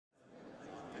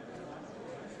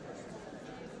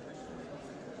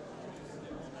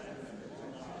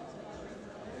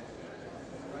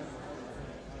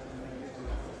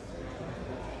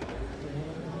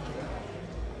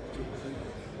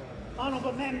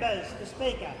Honourable members, the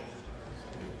Speaker.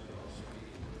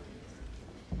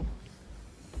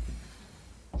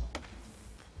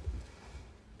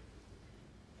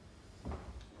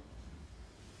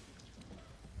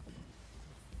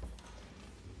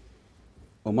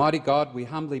 Almighty God, we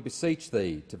humbly beseech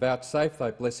Thee to vouchsafe Thy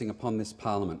blessing upon this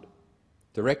Parliament.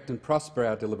 Direct and prosper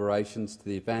our deliberations to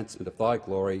the advancement of Thy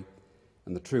glory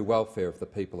and the true welfare of the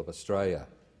people of Australia.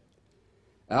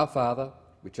 Our Father,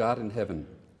 which art in heaven,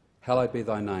 hallowed be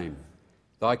Thy name.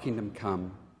 Thy kingdom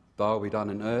come, Thy will be done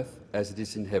on earth as it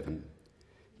is in heaven.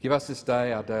 Give us this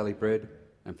day our daily bread,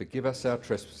 and forgive us our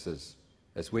trespasses,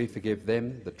 as we forgive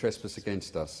them that trespass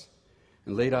against us.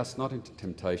 And lead us not into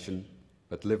temptation,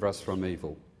 but deliver us from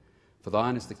evil. For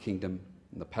Thine is the kingdom,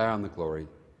 and the power and the glory,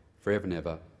 for ever and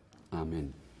ever.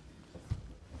 Amen.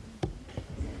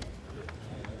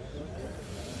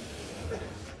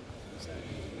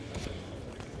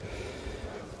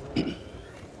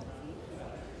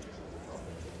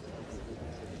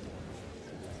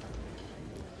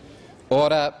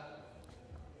 Order.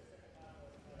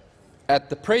 At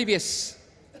the previous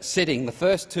sitting, the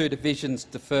first two divisions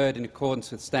deferred in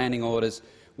accordance with Standing Orders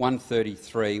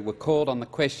 133 were called on the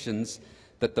questions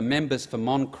that the members for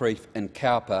Moncrieff and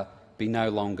Cowper be no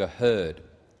longer heard.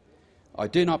 I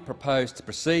do not propose to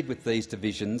proceed with these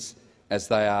divisions as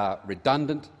they are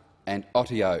redundant and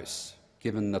otiose,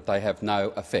 given that they have no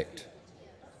effect.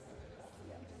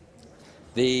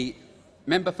 The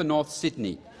member for North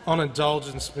Sydney. On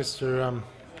indulgence, Mr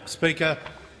Speaker,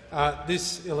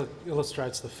 this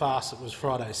illustrates the farce that was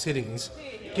Friday's sittings,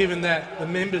 given that the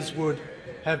members would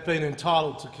have been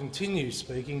entitled to continue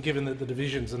speaking, given that the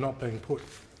divisions are not being put.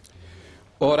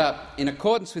 Order. In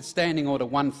accordance with Standing Order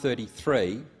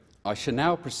 133, I shall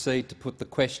now proceed to put the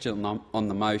question on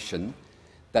the motion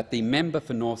that the member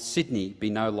for North Sydney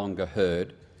be no longer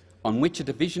heard, on which a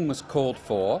division was called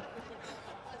for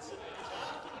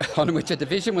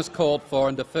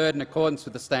and deferred in accordance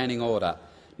with the Standing Order.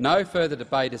 No further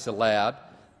debate is allowed.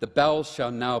 The bells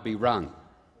shall now be rung.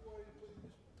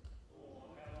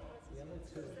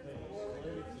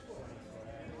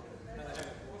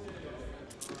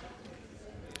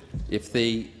 If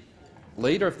the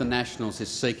Leader of the Nationals is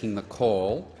seeking the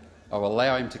call, I will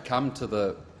allow him to come to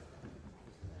the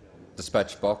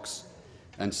dispatch box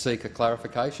and seek a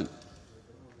clarification.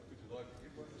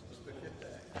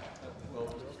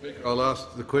 I'll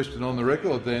ask the question on the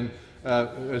record then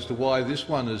as to why this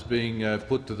one is being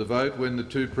put to the vote when the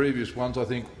two previous ones, I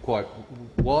think quite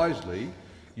wisely,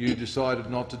 you decided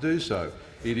not to do so.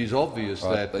 It is obvious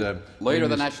that the Leader of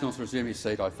the Nationals resume his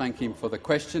seat. I thank him for the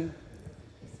question.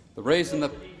 The reason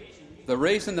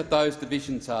that those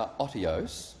divisions are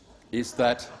otiose is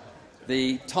that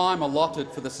the time allotted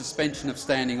for the suspension of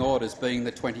standing orders, being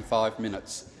the 25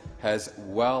 minutes, has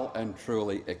well and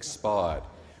truly expired,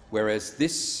 whereas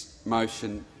this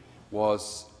motion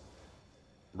was,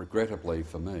 regrettably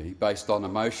for me, based on a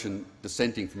motion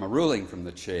dissenting from a ruling from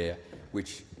the chair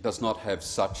which does not have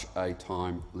such a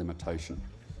time limitation.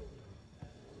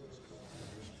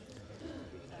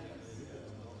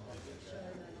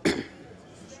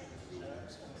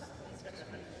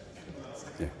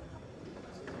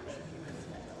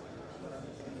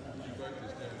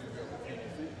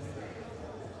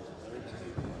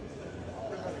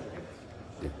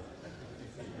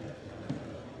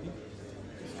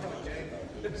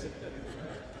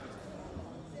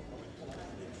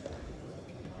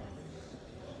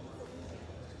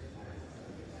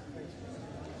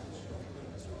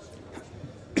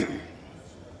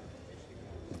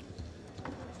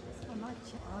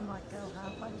 I might go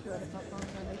halfway through it if I find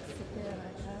I need to sit down,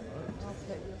 okay? I'll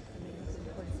get you and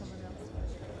put someone else.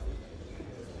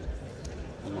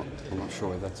 I'm not sure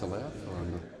whether that's allowed.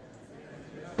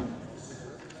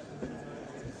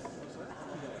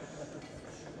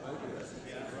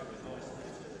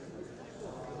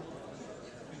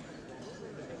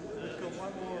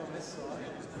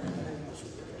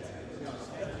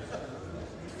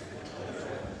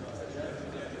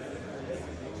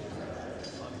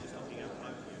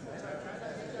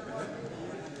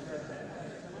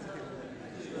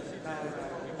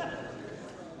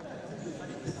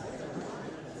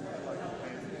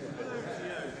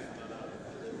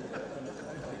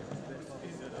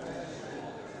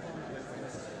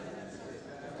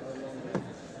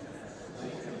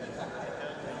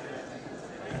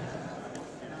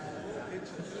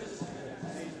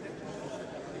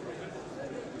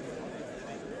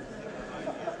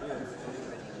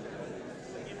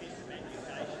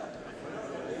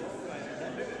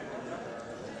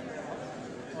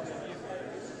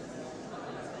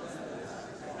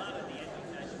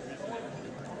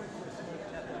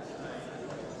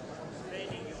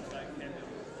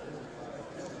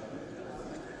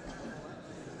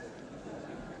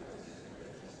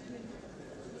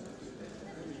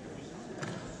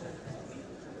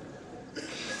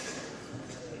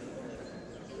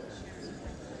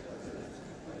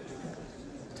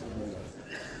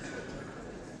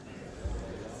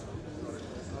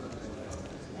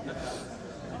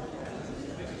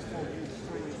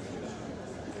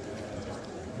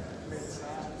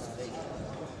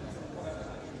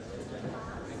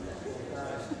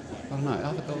 I don't know.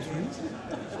 Are the bells ringing?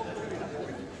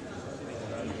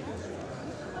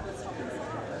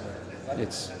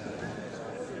 It's.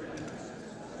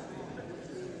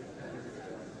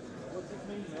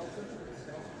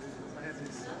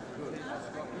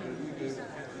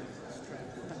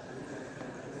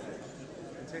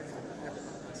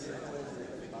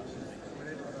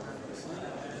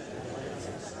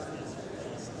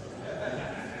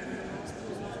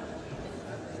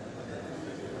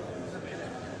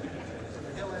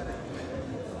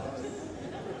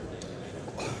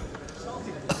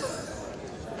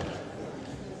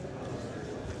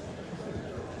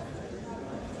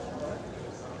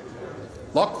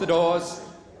 Lock the doors.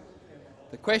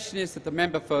 The question is that the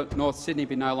member for North Sydney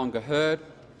be no longer heard.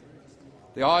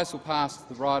 The ayes will pass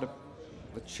to the right of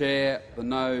the chair, the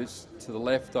noes to the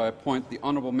left. I appoint the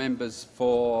honourable members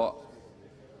for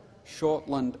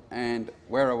Shortland and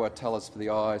Werriwa tellers for the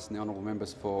ayes, and the honourable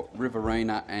members for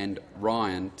Riverina and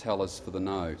Ryan tellers for the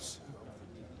noes.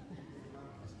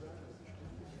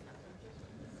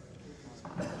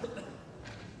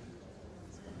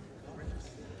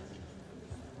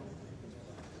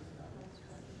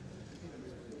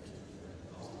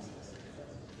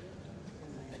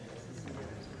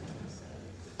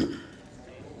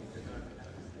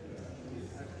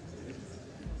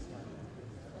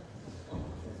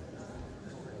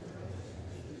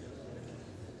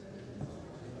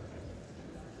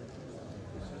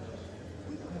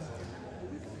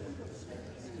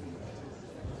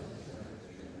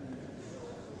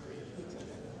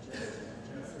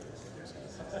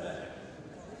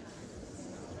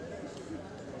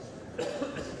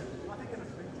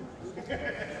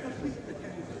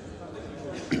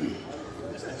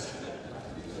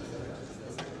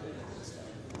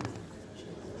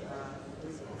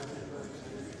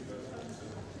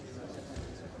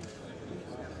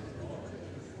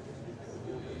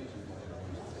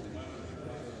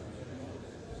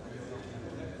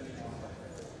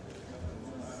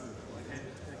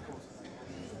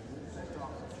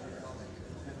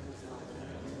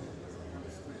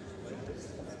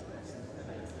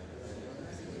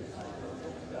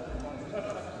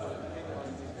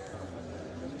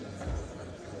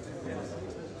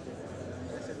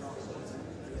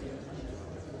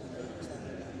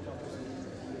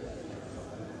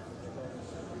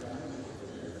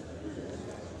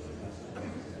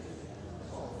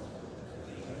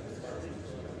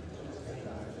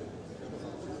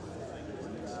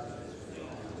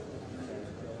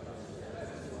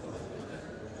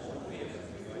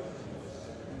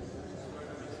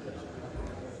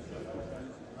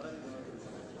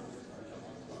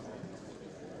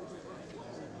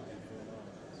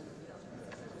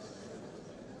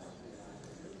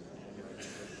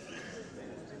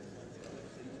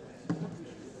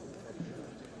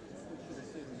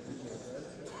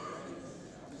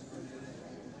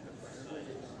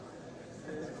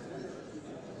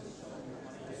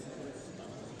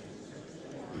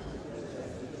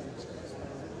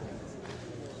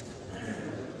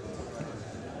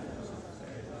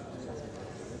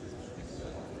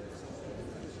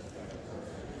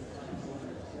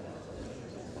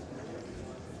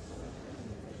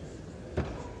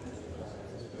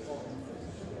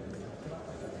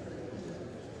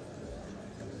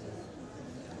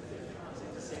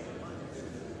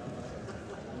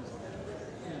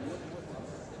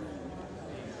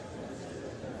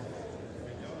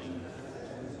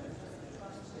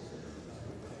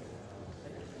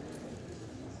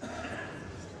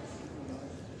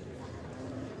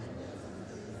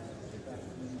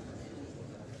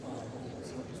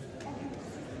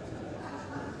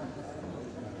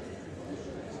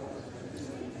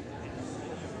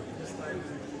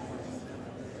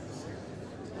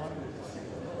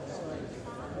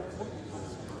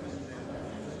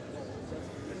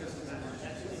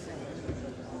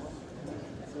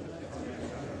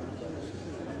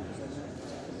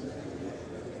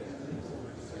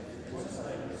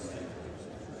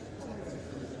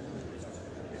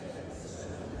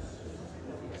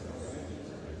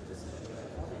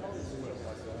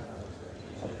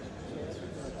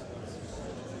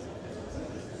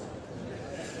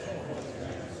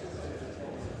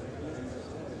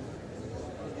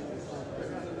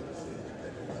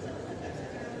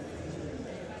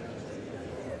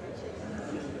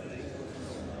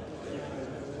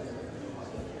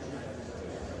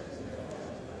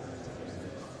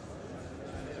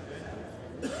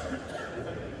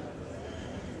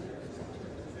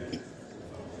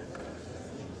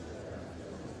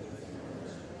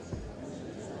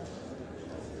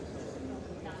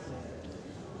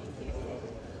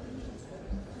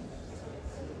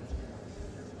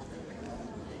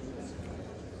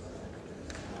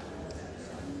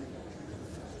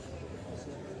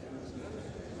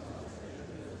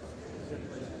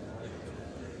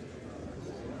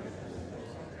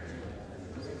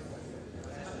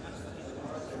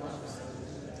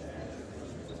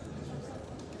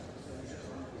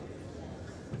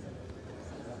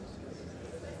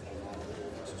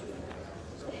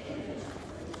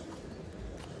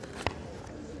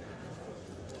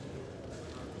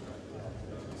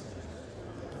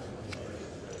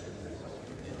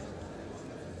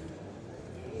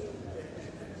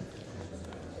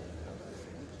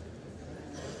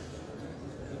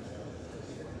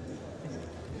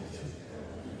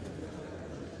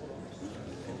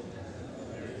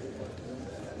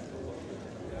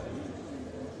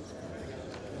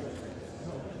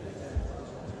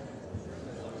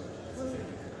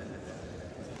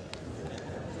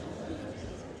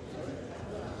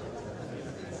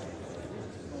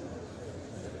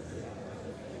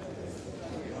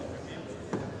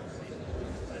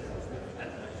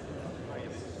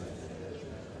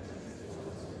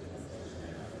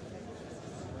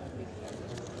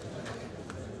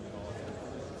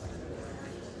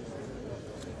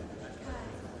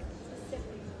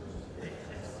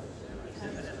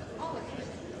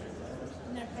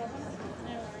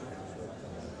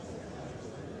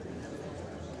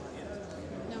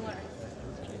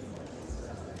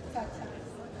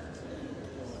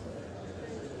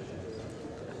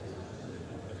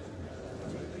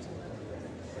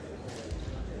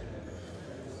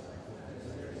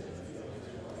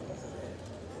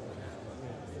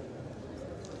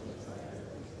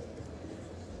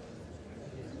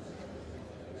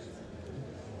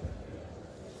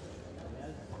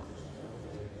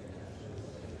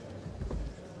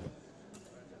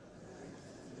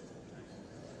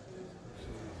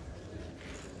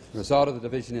 The result of the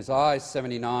division is ayes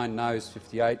 79, noes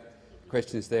 58. The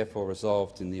question is therefore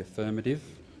resolved in the affirmative.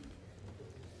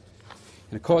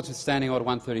 In accordance with Standing Order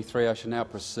 133, I shall now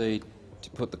proceed to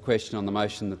put the question on the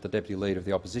motion that the Deputy Leader of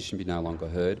the Opposition be no longer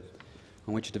heard,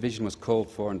 on which a division was called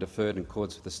for and deferred in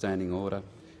accordance with the Standing Order.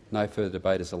 No further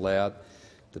debate is allowed.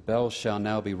 The bell shall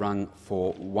now be rung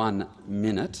for 1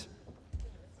 minute.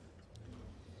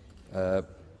 I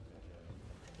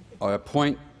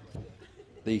appoint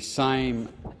the same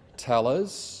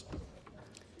tellers.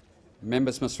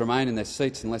 Members must remain in their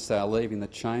seats unless they are leaving the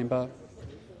chamber,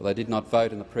 or they did not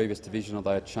vote in the previous division, or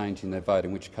they are changing their vote,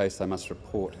 in which case they must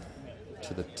report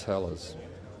to the tellers.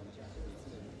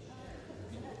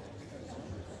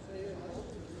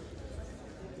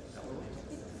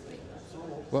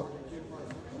 What?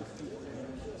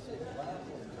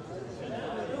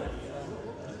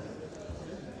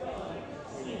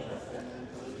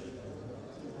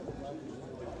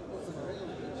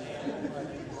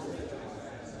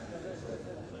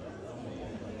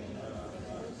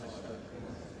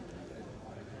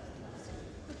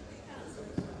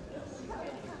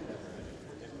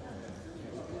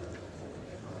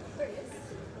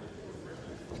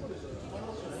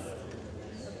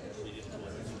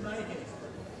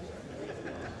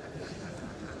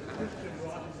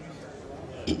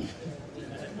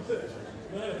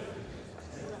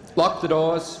 Lock the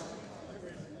doors.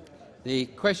 The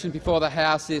question before the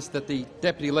House is that the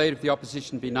Deputy Leader of the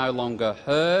Opposition be no longer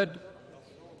heard.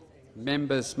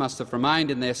 Members must have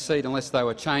remained in their seat unless they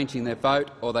were changing their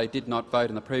vote or they did not vote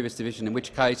in the previous division, in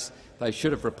which case they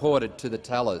should have reported to the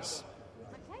tellers.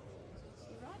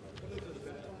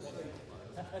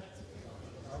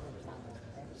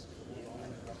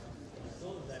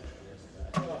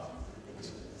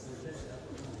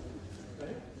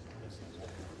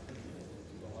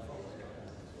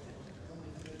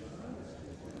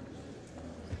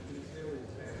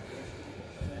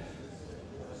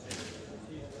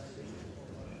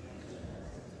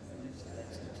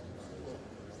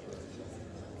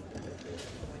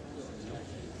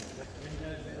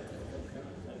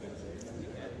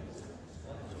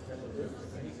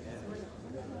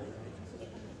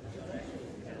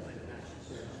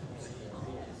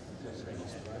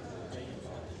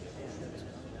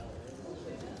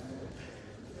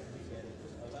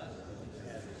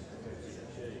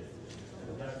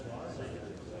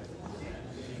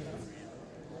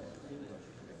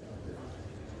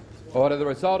 Order. The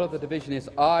result of the division is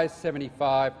ayes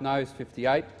 75, noes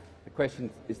 58. The question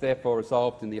is therefore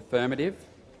resolved in the affirmative.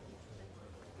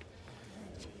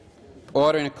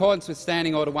 Order. In accordance with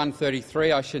Standing Order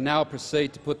 133, I shall now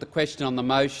proceed to put the question on the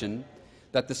motion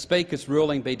that the Speaker's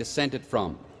ruling be dissented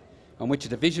from, on which a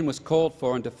division was called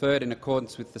for and deferred in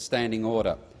accordance with the Standing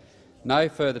Order. No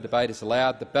further debate is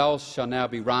allowed. The bells shall now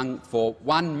be rung for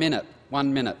 1 minute.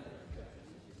 1 minute.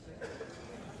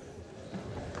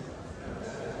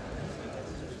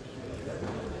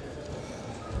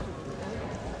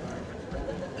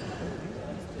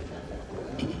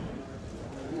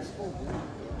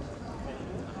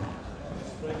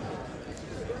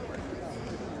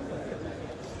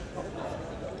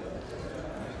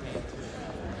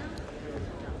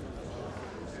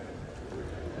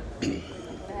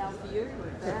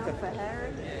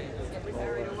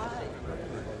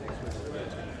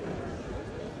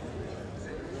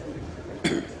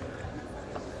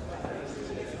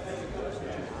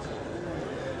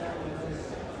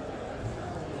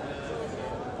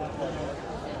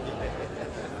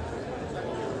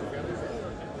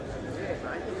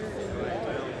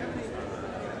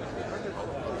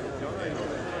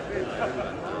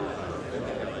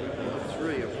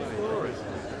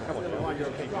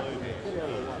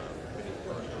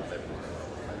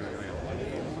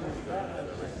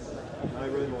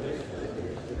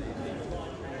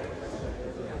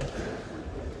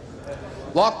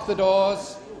 Lock the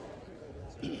doors.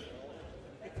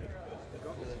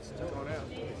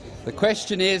 The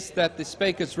question is that the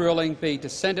Speaker's ruling be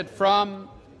dissented from.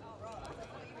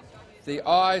 The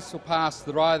ayes will pass to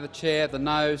the right of the chair, the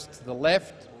noes to the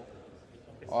left.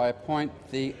 I appoint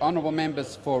the honourable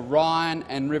members for Ryan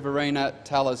and Riverina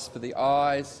tellers for the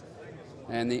ayes,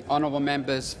 and the honourable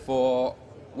members for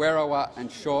Werriwa and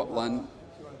Shortland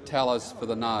Tellers for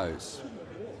the noes.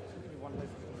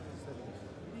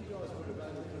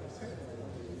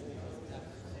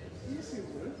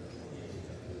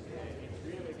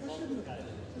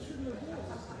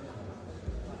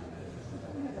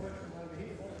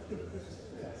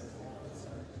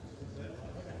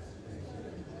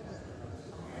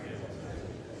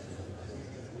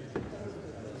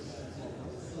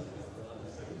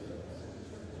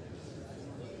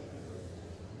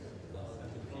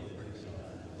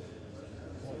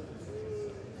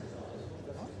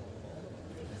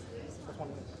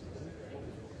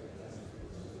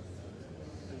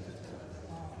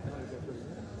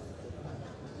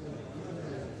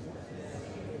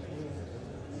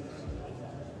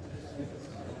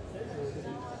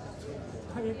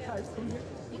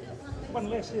 One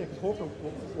less here, Hawker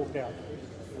walked out.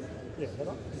 Yeah, is that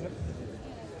right? Isn't it?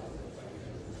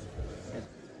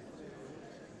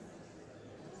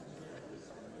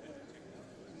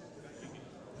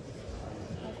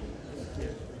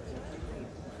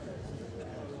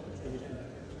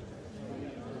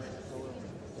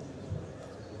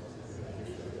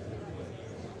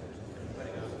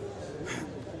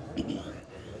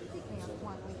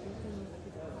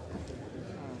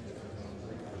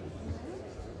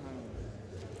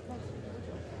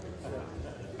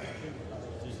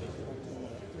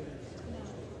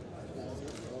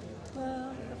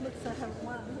 Well, it looks like they have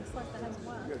one. Looks like they have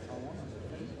one.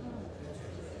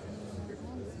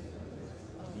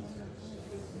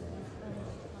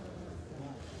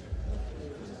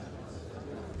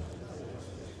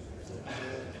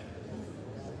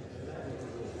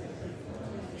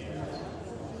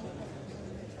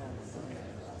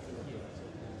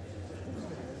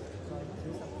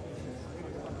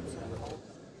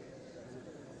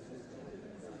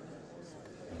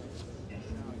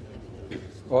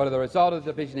 Order. The result of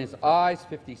the division is ayes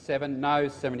 57,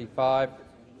 noes 75.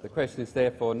 The question is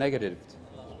therefore negatived.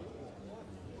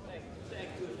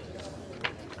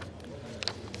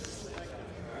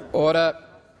 Order.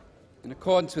 In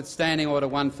accordance with Standing Order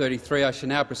 133, I shall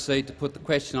now proceed to put the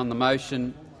question on the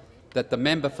motion that the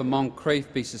member for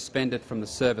Moncrieff be suspended from the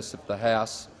service of the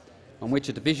House, on which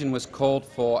a division was called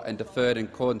for and deferred in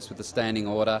accordance with the Standing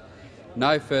Order.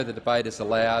 No further debate is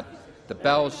allowed. The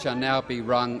bells shall now be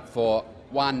rung for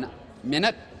 1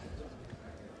 minute.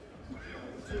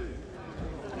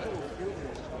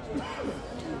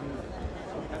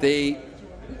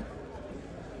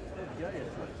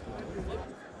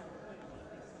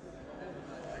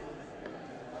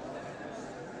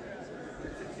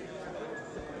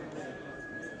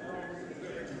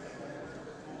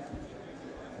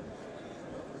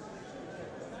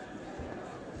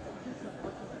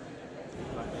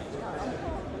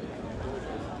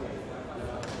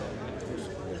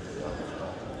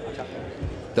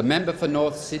 The member for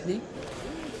North Sydney.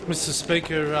 Mr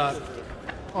Speaker,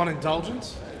 on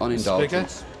indulgence. On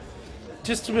indulgence. Speaker,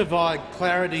 just to provide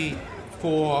clarity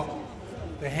for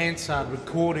the Hansard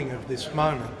recording of this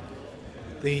moment,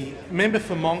 the member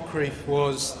for Moncrieff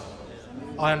was,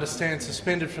 I understand,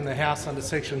 suspended from the House under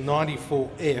section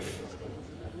 94F,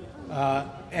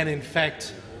 and in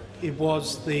fact it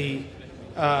was the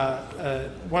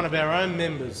one of our own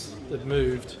members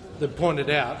that pointed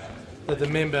out that the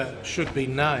member should be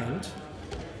named.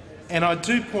 And I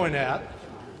do point out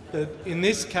that in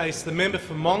this case the member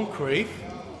for Moncrieff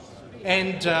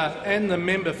and the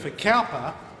member for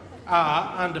Cowper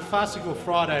are, under Farcical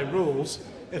Friday rules,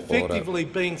 effectively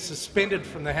being suspended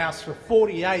from the House for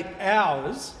 48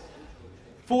 hours,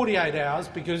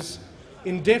 because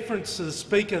in deference to the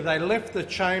Speaker they left the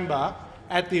chamber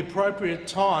at the appropriate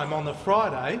time on the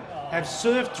Friday, have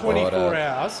served 24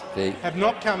 hours, have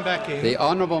not come back in. The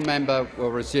honourable member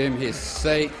will resume his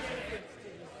seat.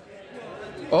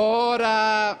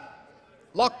 Order!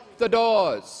 Lock the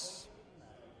doors.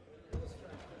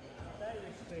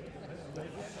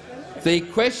 The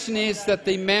question is that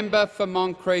the member for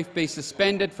Moncrieff be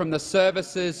suspended from the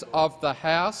services of the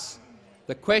House.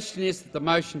 The question is that the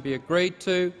motion be agreed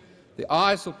to. The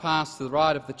ayes will pass to the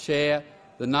right of the chair,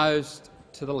 the noes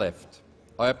to the left.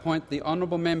 I appoint the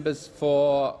honourable members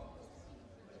for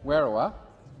Werriwa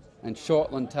and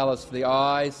Shortland Tellers for the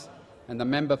ayes, and the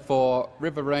member for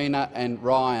Riverina and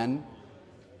Ryan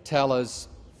Tellers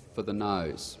for the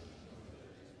noes.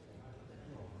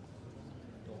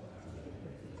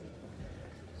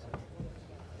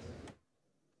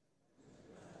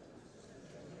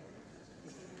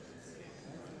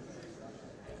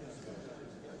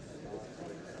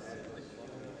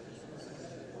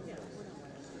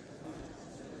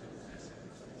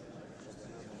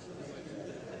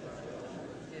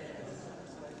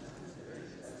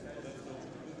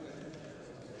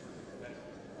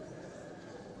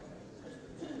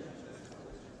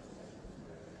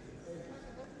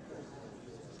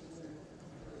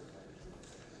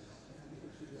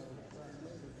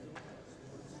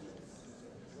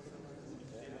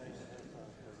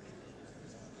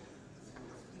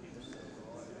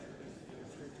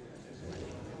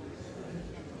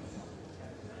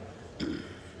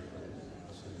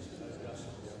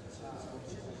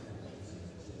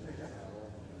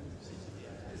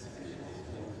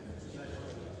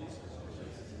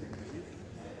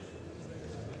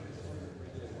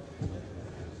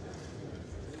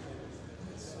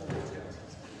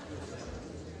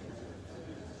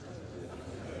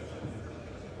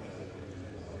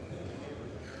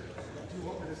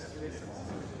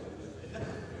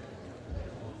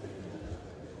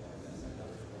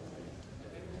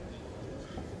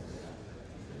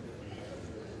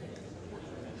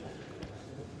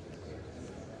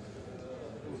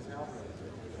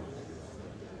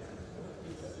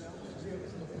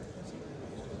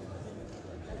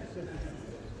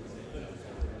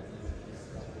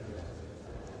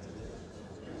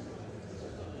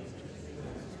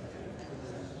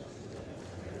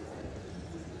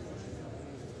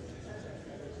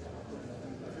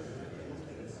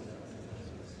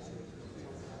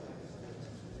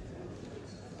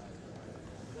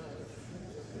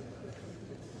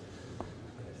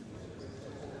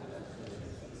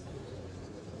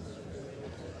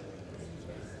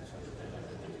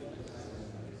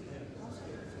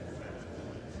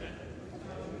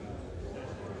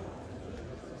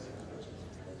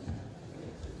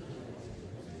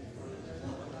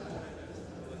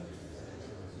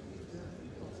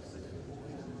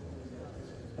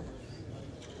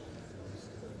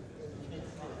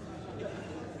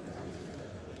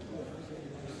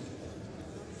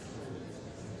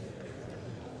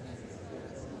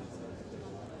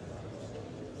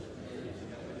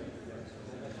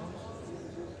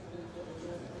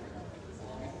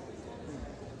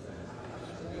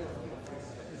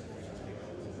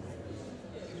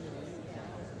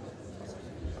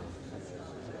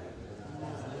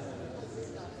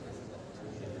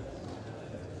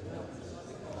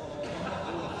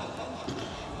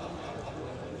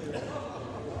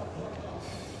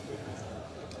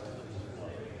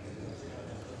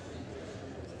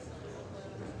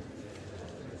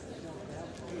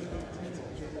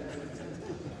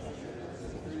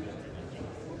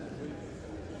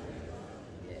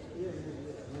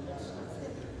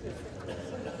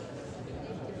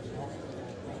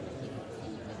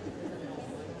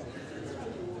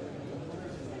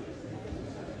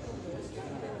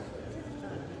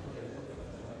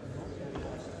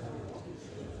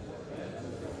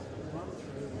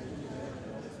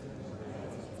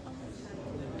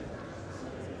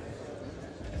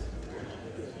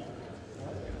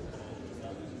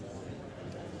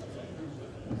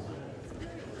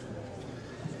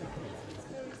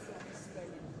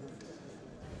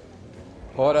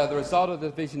 Order. The result of the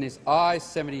division is ayes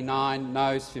 79,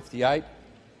 noes 58.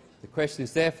 The question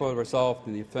is therefore resolved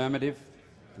in the affirmative.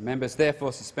 The member is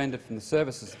therefore suspended from the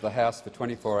services of the House for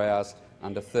 24 hours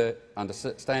under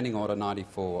Standing Order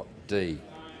 94D.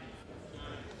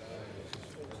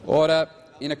 Order.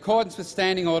 In accordance with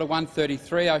Standing Order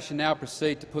 133, I shall now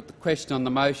proceed to put the question on the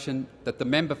motion that the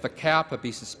member for Cowper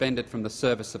be suspended from the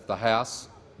service of the House,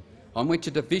 on which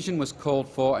a division was called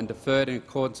for and deferred in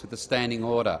accordance with the Standing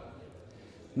Order.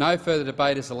 No further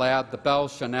debate is allowed. The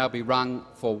bells shall now be rung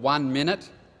for 1 minute.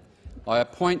 I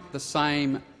appoint the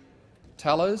same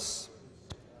tellers.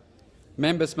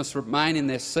 Members must remain in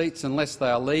their seats unless they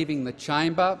are leaving the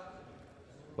chamber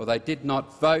or they did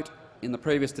not vote in the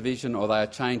previous division or they are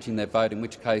changing their vote, in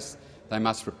which case they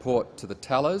must report to the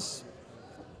tellers.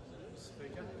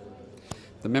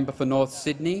 The member for North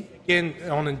Sydney. Again,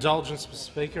 on indulgence, Mr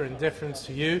Speaker, in deference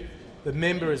to you, the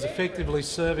member is effectively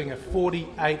serving a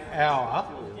 48-hour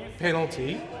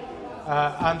penalty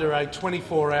under a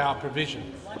 24-hour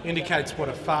provision. Indicates what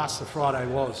a farce the Friday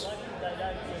was.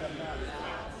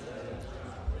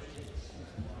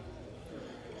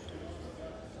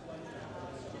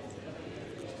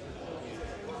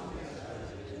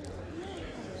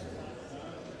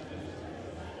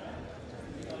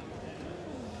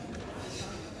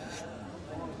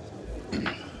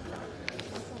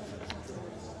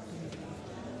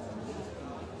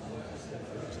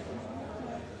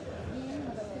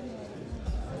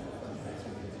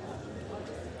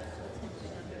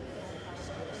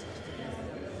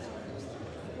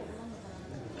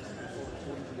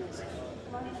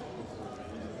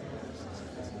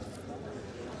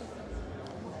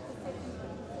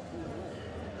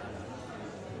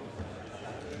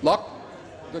 Lock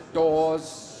the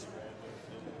doors.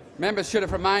 Members should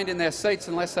have remained in their seats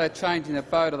unless they are changing their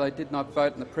vote or they did not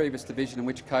vote in the previous division, in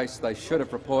which case they should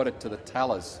have reported to the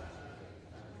tellers.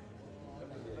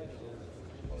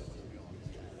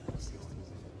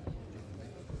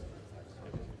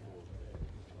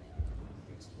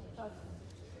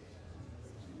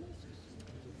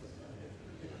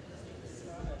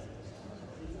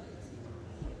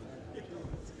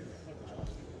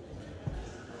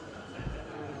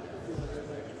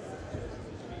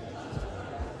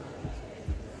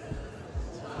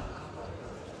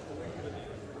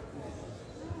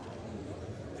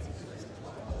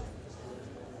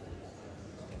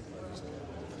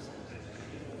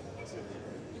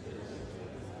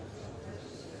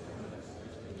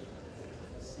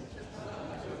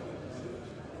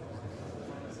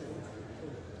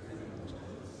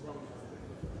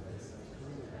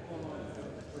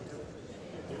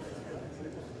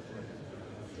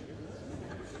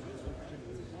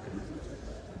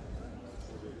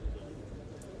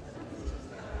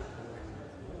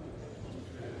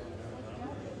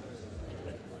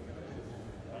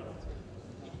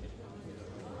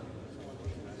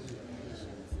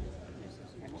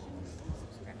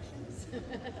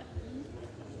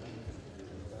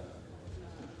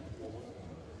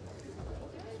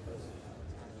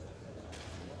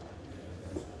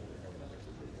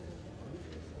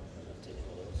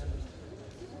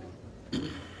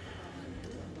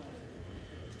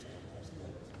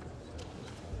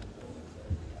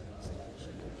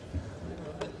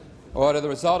 Order. The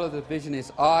result of the division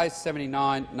is ayes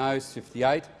 79, noes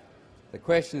 58. The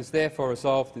question is therefore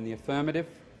resolved in the affirmative.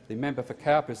 The member for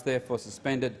Cowper is therefore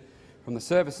suspended from the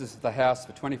services of the House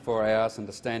for 24 hours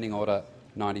under Standing Order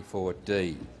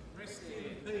 94D. Rest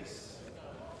in peace.